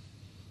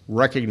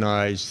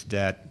recognize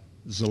that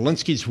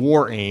Zelensky's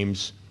war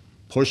aims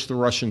push the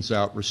Russians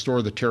out,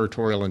 restore the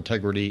territorial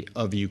integrity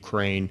of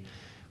Ukraine,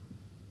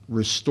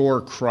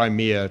 restore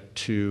Crimea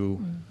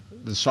to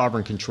the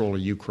sovereign control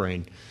of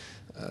Ukraine.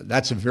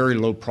 That's a very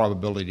low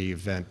probability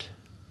event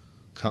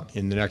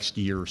in the next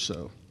year or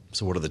so.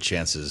 So what are the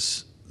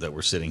chances that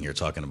we're sitting here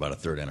talking about a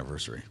third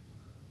anniversary?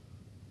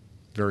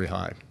 Very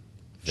high.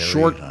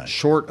 Very high.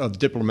 Short of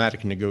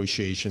diplomatic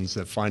negotiations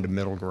that find a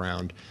middle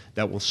ground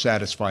that will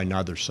satisfy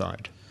neither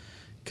side.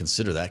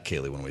 Consider that,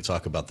 Kayleigh, when we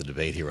talk about the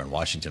debate here in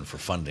Washington for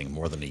funding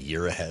more than a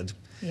year ahead.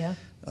 Yeah.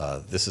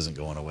 This isn't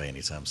going away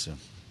anytime soon.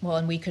 Well,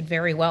 and we could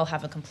very well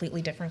have a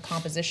completely different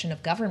composition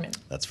of government.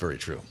 That's very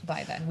true.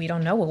 By then. We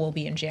don't know what will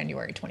be in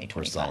January 2025. Of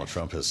course, Donald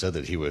Trump has said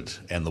that he would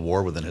end the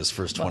war within his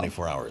first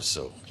 24 hours.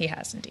 So he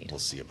has indeed. We'll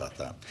see about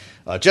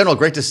that. General,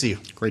 great to see you.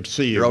 Great to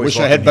see you. You're always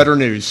Wish I had better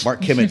here. news.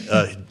 Mark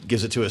Kimmett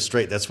gives it to us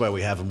straight. That's why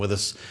we have him with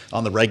us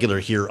on the regular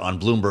here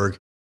on Bloomberg.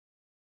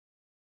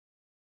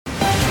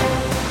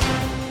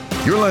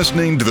 You're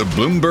listening to the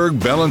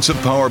Bloomberg Balance of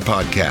Power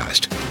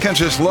podcast.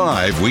 Catch us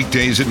live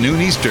weekdays at noon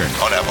Eastern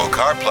on Apple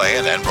CarPlay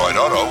and Android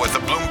Auto with the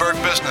Bloomberg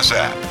Business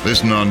app.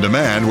 Listen on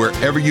demand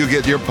wherever you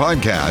get your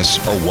podcasts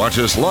or watch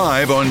us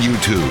live on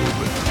YouTube.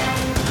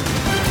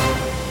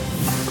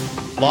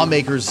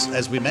 Lawmakers,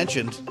 as we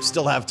mentioned,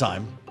 still have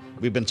time.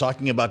 We've been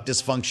talking about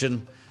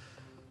dysfunction,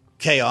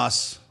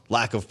 chaos,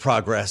 lack of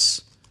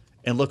progress.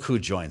 And look who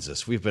joins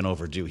us. We've been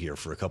overdue here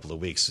for a couple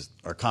of weeks.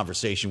 Our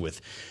conversation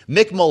with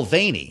Mick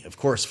Mulvaney, of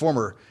course,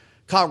 former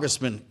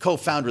congressman,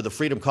 co-founder of the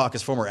Freedom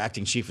Caucus, former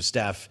acting chief of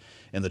staff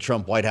in the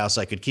Trump White House.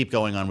 I could keep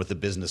going on with the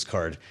business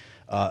card.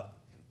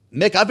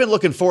 Mick, I've been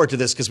looking forward to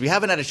this because we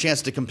haven't had a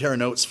chance to compare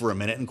notes for a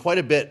minute, and quite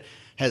a bit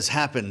has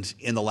happened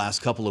in the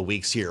last couple of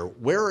weeks here.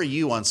 Where are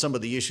you on some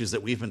of the issues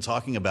that we've been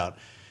talking about,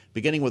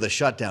 beginning with a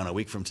shutdown a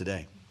week from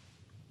today?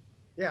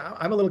 Yeah,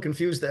 I'm a little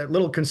confused, a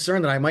little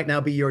concerned that I might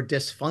now be your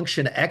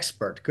dysfunction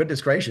expert.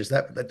 Goodness gracious,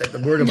 that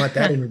the word about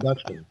that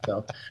introduction.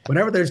 So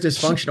whenever there's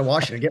dysfunction in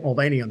Washington, get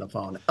Mulvaney on the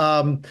phone.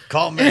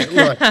 Call me.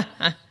 Look,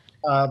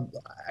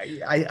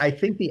 I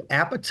think the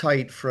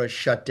appetite for a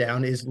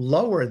shutdown is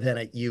lower than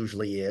it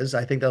usually is.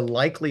 I think the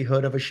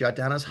likelihood of a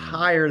shutdown is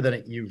higher than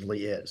it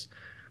usually is.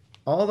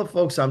 All the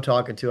folks I'm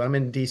talking to, I'm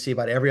in D.C.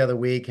 about every other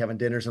week, having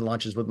dinners and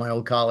lunches with my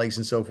old colleagues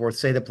and so forth,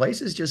 say the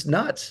place is just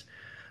nuts.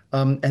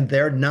 And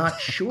they're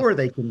not sure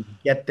they can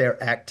get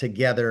their act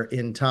together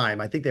in time.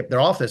 I think they're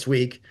off this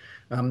week.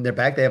 They're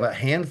back. They have a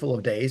handful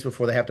of days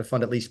before they have to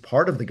fund at least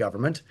part of the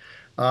government.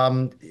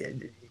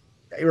 It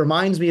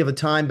reminds me of a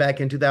time back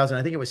in 2000,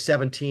 I think it was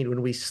 17,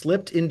 when we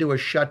slipped into a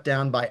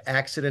shutdown by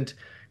accident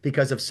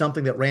because of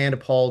something that Rand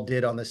Paul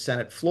did on the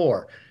Senate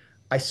floor.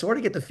 I sort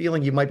of get the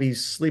feeling you might be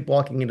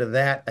sleepwalking into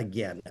that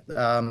again.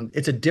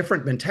 It's a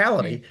different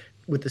mentality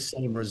with the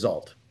same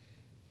result.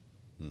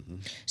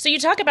 So you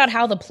talk about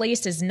how the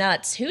place is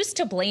nuts. Who's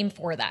to blame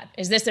for that?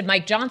 Is this a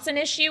Mike Johnson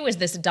issue? Is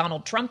this a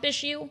Donald Trump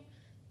issue?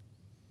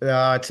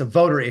 It's a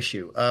voter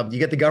issue. You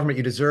get the government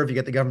you deserve. You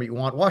get the government you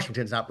want.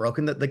 Washington's not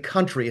broken. The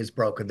country is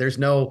broken. There's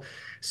no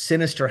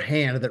sinister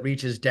hand that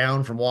reaches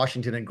down from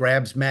Washington and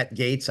grabs Matt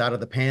Gaetz out of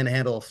the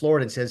panhandle of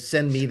Florida and says,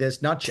 send me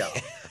this nut job.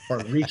 Or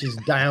reaches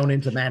down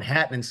into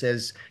Manhattan and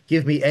says,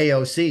 give me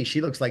AOC.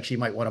 She looks like she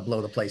might want to blow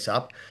the place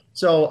up.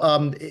 So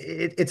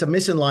it's a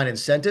misaligned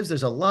incentives.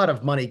 There's a lot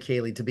of money,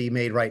 Kaylee, to be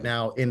made right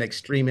now in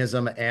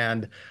extremism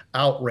and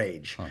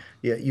outrage.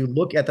 You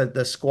look at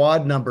the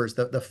squad numbers,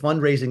 the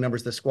fundraising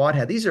numbers the squad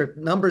had. These are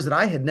numbers that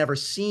I had never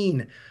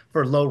seen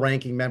for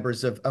low-ranking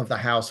members of the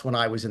House when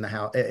I was in the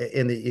House,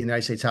 in the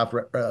United States House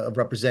of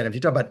Representatives. You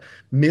talk about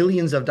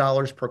millions of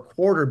dollars per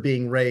quarter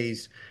being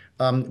raised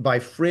by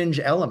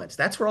fringe elements.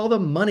 That's where all the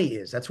money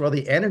is. That's where all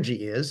the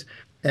energy is.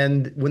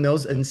 And when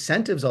those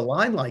incentives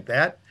align like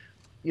that,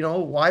 you know,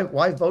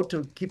 why vote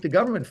to keep the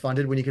government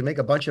funded when you can make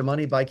a bunch of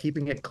money by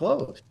keeping it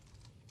closed?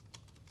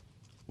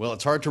 Well,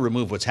 it's hard to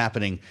remove what's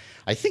happening,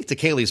 I think, to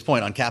Kaylee's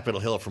point, on Capitol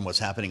Hill from what's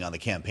happening on the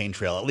campaign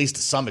trail, at least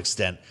to some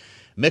extent.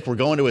 Mick, we're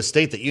going to a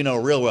state that you know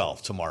real well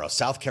tomorrow,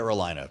 South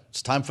Carolina.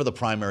 It's time for the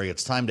primary.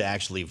 It's time to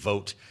actually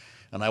vote.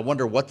 And I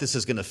wonder what this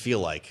is going to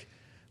feel like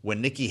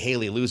when Nikki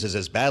Haley loses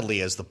as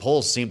badly as the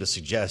polls seem to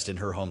suggest in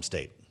her home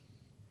state.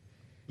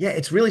 Yeah,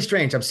 it's really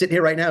strange. I'm sitting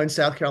here right now in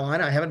South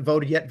Carolina. I haven't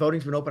voted yet.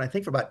 Voting's been open, I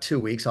think, for about 2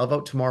 weeks. I'll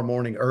vote tomorrow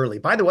morning early.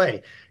 By the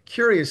way,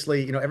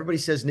 curiously, you know, everybody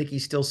says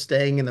Nikki's still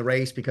staying in the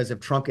race because if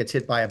Trump gets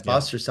hit by a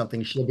bus or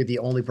something, she'll be the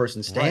only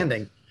person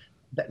standing.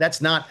 Right. That's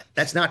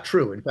not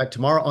true. In fact,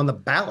 tomorrow on the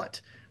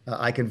ballot,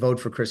 I can vote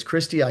for Chris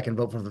Christie. I can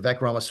vote for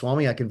Vivek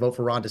Ramaswamy. I can vote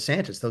for Ron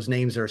DeSantis. Those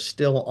names are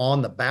still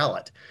on the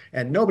ballot.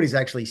 And nobody's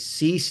actually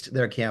ceased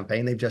their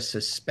campaign. They've just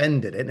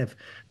suspended it. And if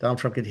Donald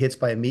Trump gets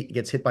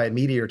hit by a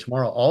meteor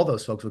tomorrow, all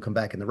those folks will come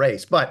back in the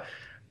race. But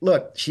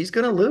look, she's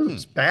going to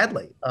lose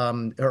badly.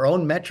 Her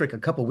own metric a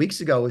couple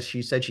weeks ago was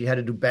she said she had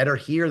to do better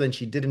here than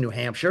she did in New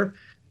Hampshire.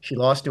 She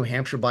lost New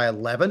Hampshire by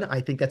 11.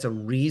 I think that's a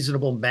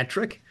reasonable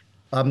metric.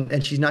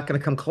 And she's not going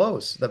to come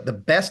close. The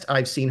best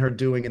I've seen her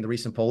doing in the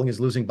recent polling is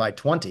losing by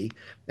 20,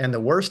 and the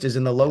worst is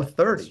in the low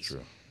 30s.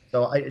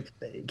 So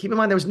keep in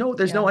mind there's no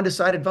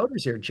undecided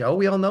voters here, Joe.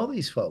 We all know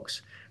these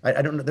folks.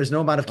 I don't know. There's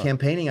no amount of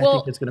campaigning I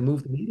think that's going to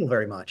move the needle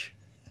very much.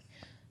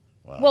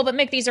 Well, but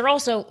Mick, these are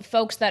also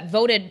folks that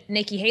voted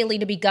Nikki Haley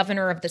to be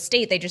governor of the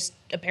state. They just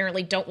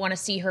apparently don't want to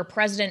see her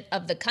president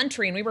of the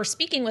country. And we were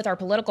speaking with our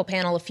political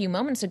panel a few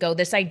moments ago,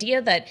 this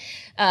idea that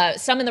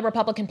some in the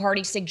Republican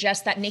Party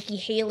suggest that Nikki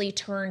Haley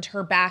turned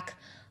her back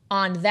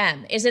on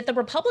them. Is it the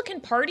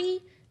Republican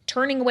Party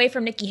turning away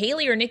from Nikki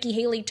Haley or Nikki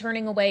Haley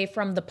turning away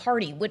from the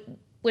party?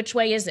 Which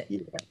way is it?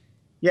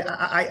 Yeah,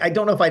 I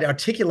don't know if I'd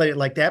articulate it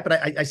like that, but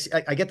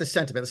I get the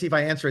sentiment. Let's see if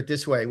I answer it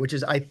this way, which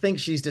is I think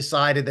she's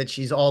decided that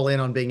she's all in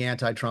on being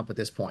anti-Trump at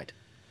this point,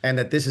 and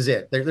that this is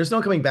it. There's no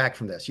coming back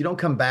from this. You don't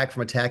come back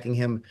from attacking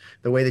him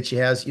the way that she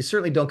has. You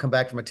certainly don't come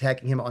back from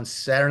attacking him on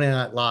Saturday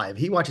Night Live.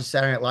 He watches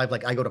Saturday Night Live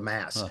like I go to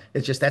mass.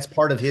 It's just that's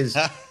part of his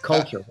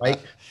culture, right?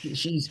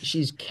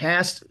 She's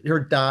cast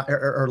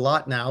her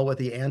lot now with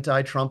the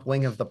anti-Trump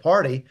wing of the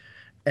party.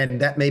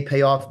 And that may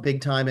pay off big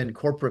time in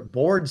corporate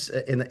boards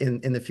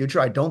in the future.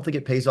 I don't think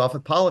it pays off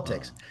with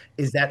politics.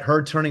 Is that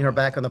her turning her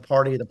back on the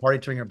party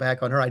turning her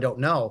back on her? I don't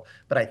know.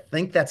 But I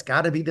think that's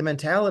got to be the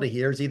mentality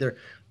here, is either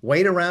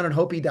wait around and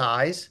hope he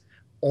dies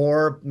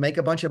or make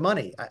a bunch of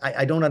money.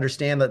 I don't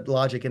understand the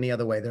logic any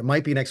other way. There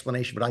might be an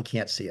explanation, but I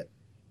can't see it.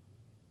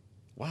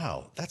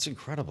 Wow, that's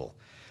incredible.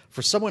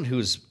 For someone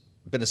who's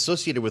been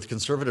associated with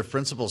conservative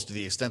principles to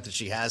the extent that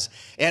she has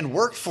and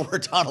worked for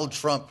Donald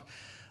Trump,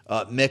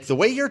 Mick, the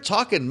way you're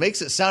talking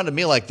makes it sound to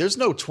me like there's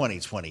no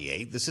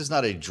 2028. This is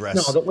not a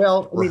dress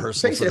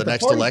rehearsal for the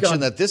next election,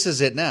 that this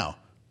is it now.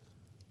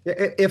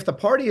 If the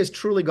party has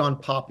truly gone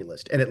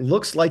populist, and it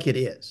looks like it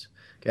is,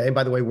 okay,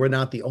 by the way, we're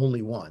not the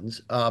only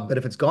ones, but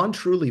if it's gone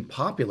truly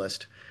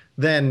populist,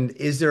 then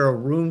is there a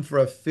room for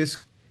a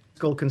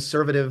fiscal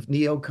conservative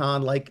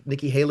neocon like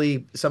Nikki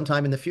Haley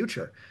sometime in the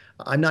future?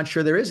 I'm not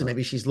sure there is. And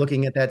maybe she's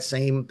looking at that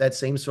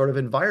same sort of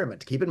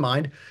environment. Keep in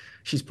mind,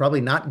 she's probably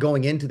not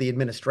going into the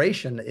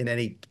administration in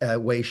any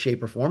way,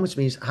 shape, or form, which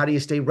means how do you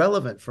stay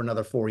relevant for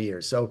another 4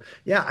 years? So,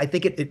 yeah, I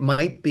think it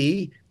might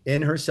be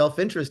in her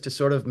self-interest to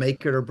sort of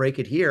make it or break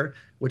it here,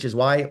 which is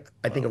why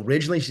I think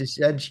originally she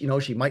said, she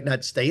might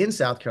not stay in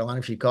South Carolina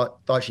if she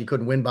thought she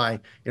couldn't win by,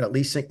 at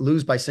least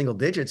lose by single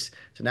digits.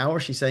 So now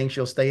she's saying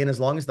she'll stay in as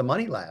long as the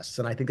money lasts.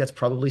 And I think that's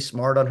probably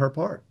smart on her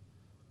part.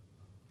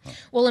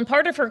 Well, and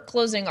part of her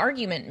closing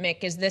argument,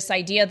 Mick, is this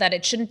idea that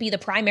it shouldn't be the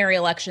primary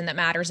election that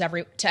matters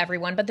to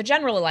everyone, but the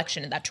general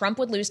election, and that Trump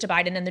would lose to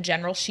Biden and the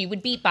general, she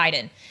would beat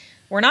Biden.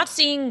 We're not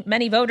seeing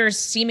many voters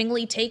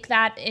seemingly take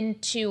that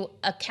into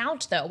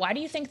account, though. Why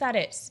do you think that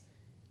is?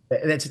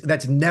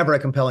 That's never a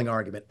compelling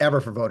argument ever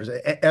for voters.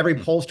 Every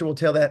pollster will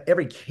tell that.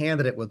 Every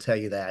candidate will tell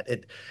you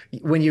that.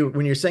 When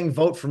you're saying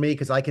vote for me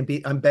because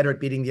I'm better at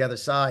beating the other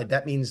side,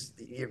 that means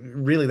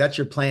really that's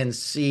your plan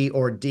C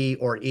or D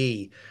or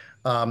E.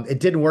 It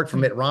didn't work for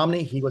Mitt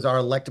Romney. He was our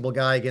electable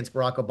guy against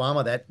Barack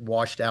Obama. That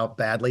washed out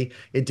badly.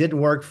 It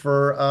didn't work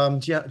for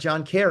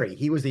John Kerry.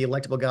 He was the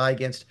electable guy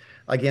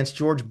against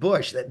George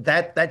Bush.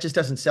 That just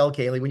doesn't sell,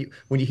 Kaylee.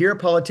 When you hear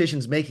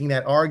politicians making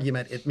that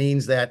argument, it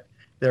means that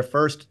their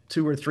first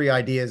 2 or 3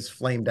 ideas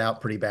flamed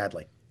out pretty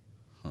badly.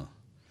 Huh.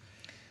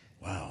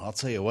 Wow. I'll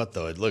tell you what,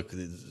 though. Look,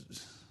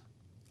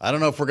 I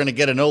don't know if we're going to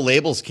get a no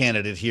labels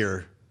candidate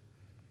here,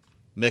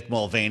 Mick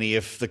Mulvaney.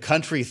 If the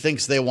country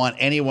thinks they want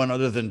anyone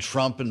other than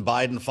Trump and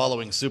Biden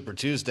following Super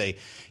Tuesday,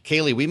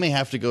 Kaylee, we may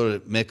have to go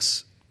to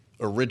Mick's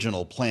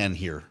original plan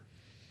here.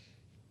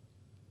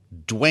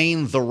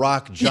 Dwayne "The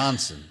Rock"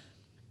 Johnson.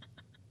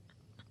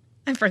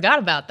 I forgot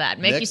about that.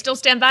 Mick, you still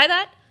stand by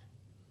that?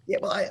 Yeah,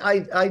 well,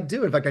 I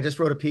do. In fact, I just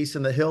wrote a piece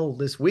in The Hill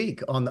this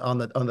week on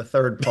the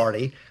third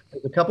party.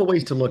 There's a couple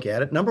ways to look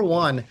at it. Number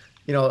one,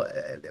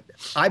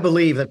 I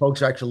believe that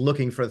folks are actually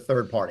looking for a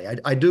third party.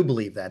 I do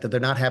believe that they're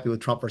not happy with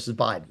Trump versus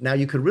Biden. Now,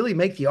 you could really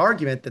make the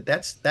argument that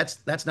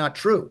that's not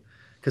true,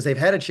 because they've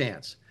had a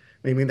chance.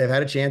 I mean, they've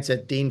had a chance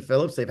at Dean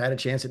Phillips. They've had a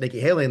chance at Nikki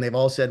Haley, and they've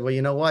all said, well,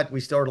 you know what? We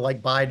sort of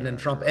like Biden and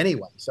Trump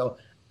anyway. So,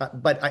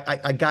 but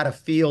I got to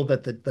feel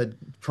that the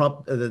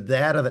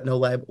data that No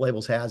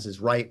Labels has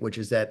is right, which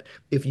is that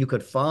if you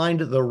could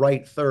find the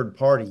right third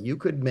party, you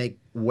could make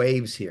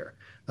waves here.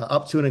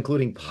 Up to and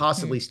including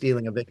possibly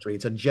stealing a victory.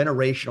 It's a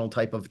generational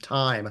type of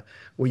time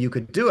where you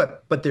could do it,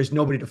 but there's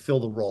nobody to fill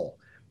the role.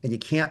 And you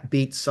can't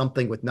beat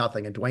something with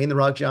nothing. And Dwayne "The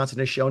Rock" Johnson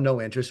has shown no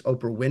interest.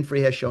 Oprah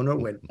Winfrey has shown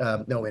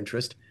no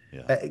interest.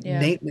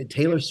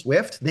 Taylor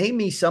Swift, name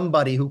me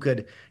somebody who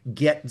could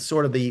get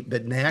sort of the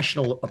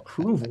national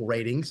approval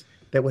ratings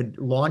that would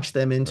launch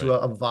them into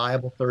a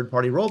viable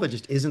third-party role. There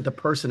just isn't the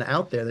person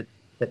out there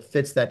that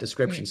fits that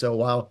description. So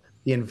while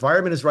the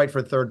environment is right for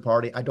a third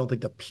party, I don't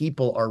think the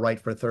people are right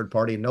for a third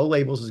party. No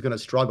Labels is going to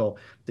struggle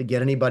to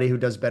get anybody who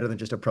does better than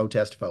just a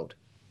protest vote.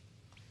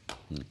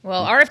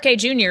 Well, RFK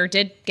Jr.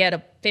 did get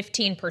a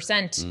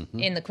 15%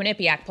 in the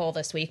Quinnipiac poll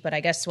this week, but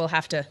I guess we'll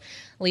have to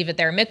leave it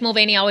there. Mick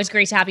Mulvaney, always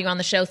great to have you on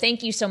the show.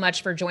 Thank you so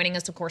much for joining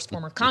us. Of course,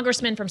 former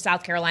congressman from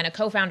South Carolina,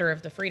 co-founder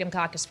of the Freedom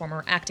Caucus,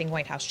 former acting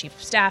White House chief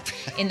of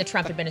staff in the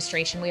Trump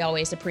administration. We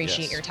always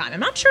appreciate your time. I'm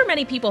not sure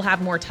many people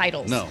have more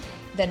titles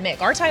than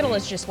Mick. Our title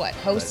is just what?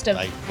 Host of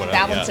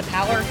Balance of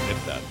Power?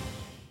 If that.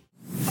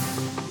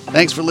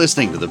 Thanks for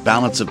listening to the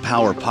Balance of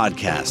Power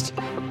podcast.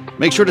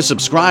 Make sure to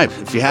subscribe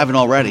if you haven't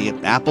already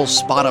at Apple,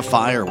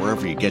 Spotify, or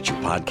wherever you get your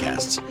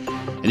podcasts.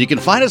 And you can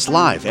find us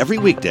live every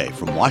weekday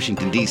from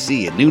Washington,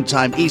 D.C. at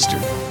noontime Eastern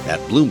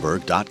at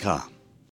Bloomberg.com.